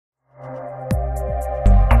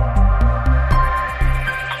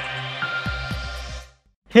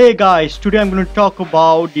Hey guys, today I'm going to talk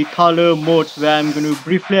about the color modes where I'm going to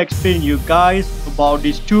briefly explain you guys about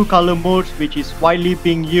these two color modes which is widely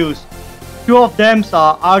being used. Two of them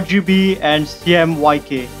are RGB and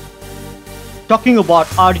CMYK. Talking about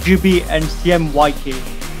RGB and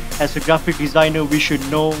CMYK, as a graphic designer we should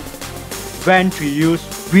know when to use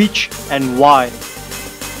which and why.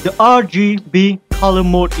 The RGB color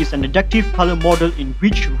mode is an adaptive color model in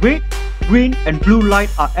which red, green and blue light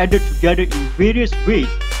are added together in various ways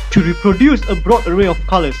to reproduce a broad array of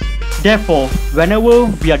colors. Therefore, whenever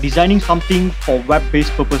we are designing something for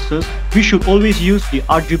web-based purposes, we should always use the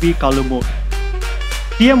RGB color mode.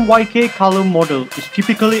 CMYK color model is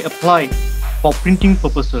typically applied for printing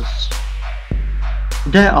purposes.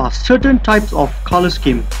 There are certain types of color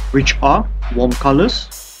scheme which are warm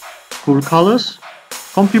colors, cool colors,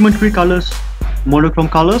 complementary colors, monochrome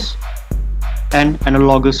colors, and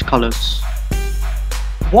analogous colors.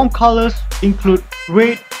 Warm colors include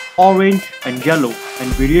red, orange and yellow, and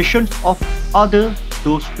variations of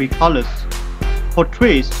those three colors.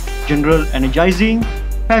 Portrays general energizing,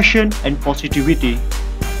 passion and positivity.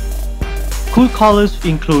 Cool colors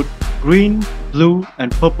include green, blue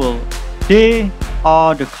and purple. They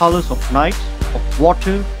are the colors of night, of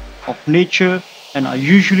water, of nature and are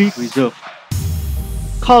usually reserved.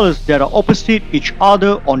 Colors that are opposite each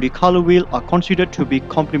other on the color wheel are considered to be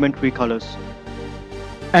complementary colors.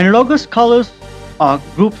 Analogous colors are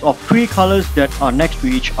groups of three colors that are next to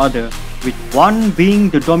each other, with one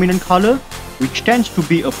being the dominant color, which tends to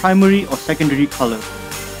be a primary or secondary color,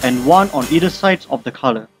 and one on either sides of the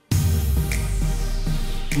color.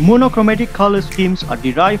 Monochromatic color schemes are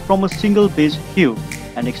derived from a single base hue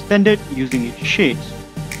and extended using its shades,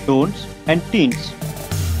 tones and tints.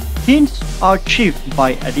 Tints are achieved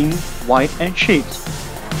by adding white and shades,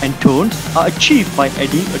 and tones are achieved by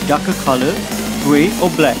adding a darker color, grey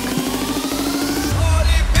or black.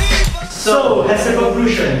 So, as a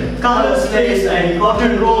conclusion, colors plays an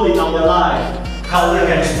important role in our life. Color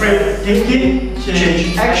can spread thinking,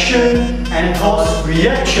 change action, and cause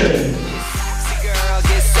reaction.